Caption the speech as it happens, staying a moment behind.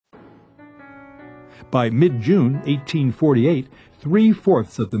By mid-June 1848,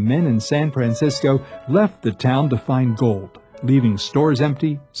 3/4 of the men in San Francisco left the town to find gold, leaving stores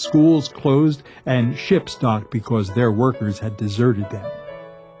empty, schools closed, and ships docked because their workers had deserted them.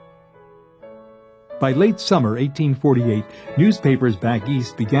 By late summer 1848, newspapers back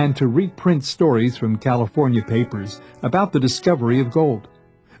east began to reprint stories from California papers about the discovery of gold.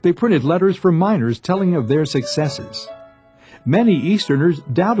 They printed letters from miners telling of their successes. Many Easterners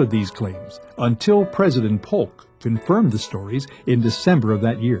doubted these claims until President Polk confirmed the stories in December of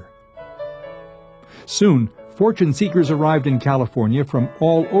that year. Soon, fortune seekers arrived in California from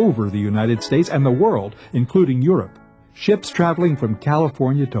all over the United States and the world, including Europe. Ships traveling from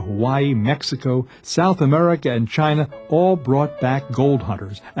California to Hawaii, Mexico, South America, and China all brought back gold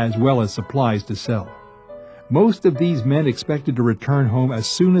hunters as well as supplies to sell. Most of these men expected to return home as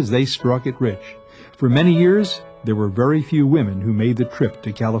soon as they struck it rich. For many years, there were very few women who made the trip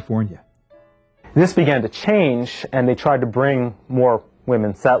to California. This began to change, and they tried to bring more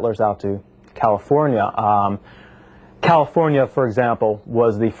women settlers out to California. California, for example,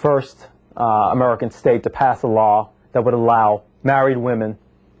 was the first American state to pass a law that would allow married women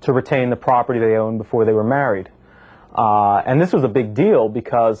to retain the property they owned before they were married. And this was a big deal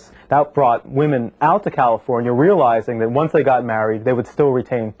because that brought women out to California realizing that once they got married, they would still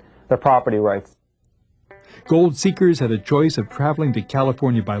retain their property rights. Gold seekers had a choice of traveling to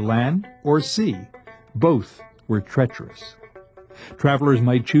California by land or sea. Both were treacherous. Travelers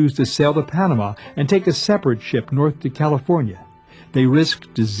might choose to sail to Panama and take a separate ship north to California. They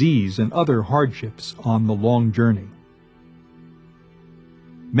risked disease and other hardships on the long journey.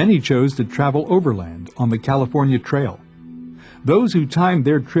 Many chose to travel overland on the California Trail. Those who timed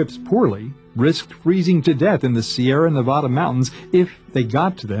their trips poorly risked freezing to death in the Sierra Nevada mountains if they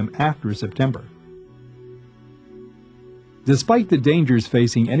got to them after September. Despite the dangers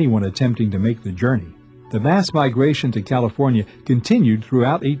facing anyone attempting to make the journey, the mass migration to California continued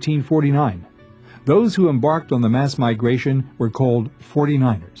throughout 1849. Those who embarked on the mass migration were called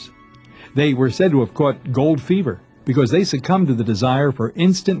 49ers. They were said to have caught gold fever because they succumbed to the desire for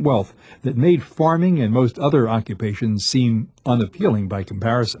instant wealth that made farming and most other occupations seem unappealing by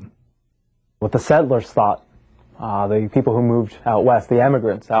comparison. What the settlers thought, the people who moved out west, the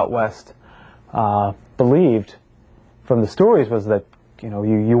emigrants out west, believed from the stories was that,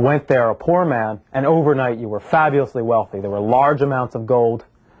 you went there a poor man, and overnight you were fabulously wealthy. There were large amounts of gold,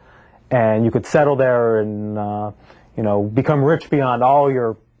 and you could settle there and, become rich beyond all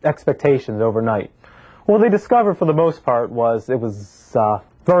your expectations overnight. What they discovered for the most part was it was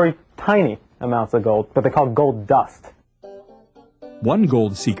very tiny amounts of gold, but they called gold dust. One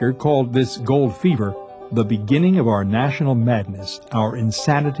gold seeker called this gold fever the beginning of our national madness, our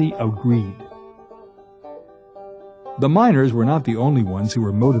insanity of greed. The miners were not the only ones who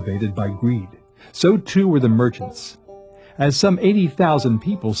were motivated by greed. So too were the merchants. As some 80,000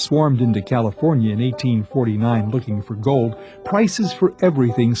 people swarmed into California in 1849 looking for gold, prices for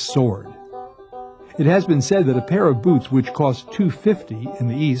everything soared. It has been said that a pair of boots which cost $2.50 in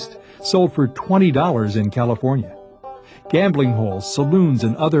the East sold for $20 in California. Gambling halls, saloons,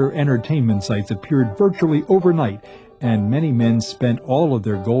 and other entertainment sites appeared virtually overnight, and many men spent all of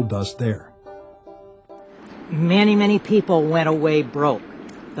their gold dust there. Many people went away broke.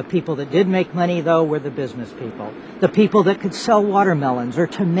 The people that did make money, though, were the business people. The people that could sell watermelons or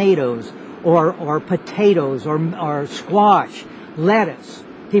tomatoes or potatoes or squash, lettuce,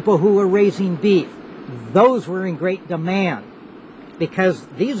 people who were raising beef. Those were in great demand because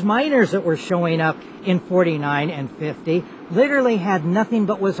these miners that were showing up in 49 and 50 literally had nothing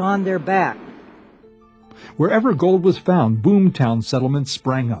but was on their back. Wherever gold was found, boomtown settlements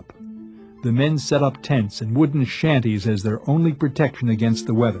sprang up. The men set up tents and wooden shanties as their only protection against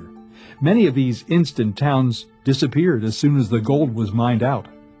the weather. Many of these instant towns disappeared as soon as the gold was mined out.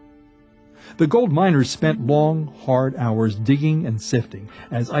 The gold miners spent long, hard hours digging and sifting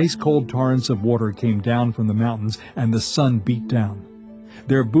as ice-cold torrents of water came down from the mountains and the sun beat down.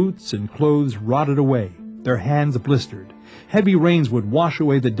 Their boots and clothes rotted away, their hands blistered. Heavy rains would wash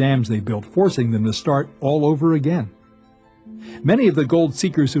away the dams they built, forcing them to start all over again. Many of the gold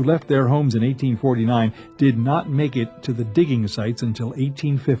seekers who left their homes in 1849 did not make it to the digging sites until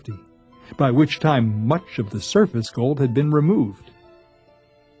 1850, by which time much of the surface gold had been removed.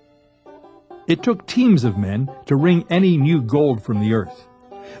 It took teams of men to wring any new gold from the earth.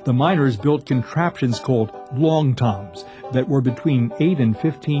 The miners built contraptions called long toms that were between 8 and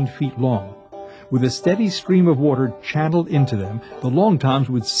 15 feet long. With a steady stream of water channeled into them, the long toms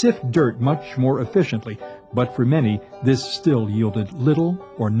would sift dirt much more efficiently, but for many, this still yielded little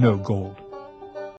or no gold.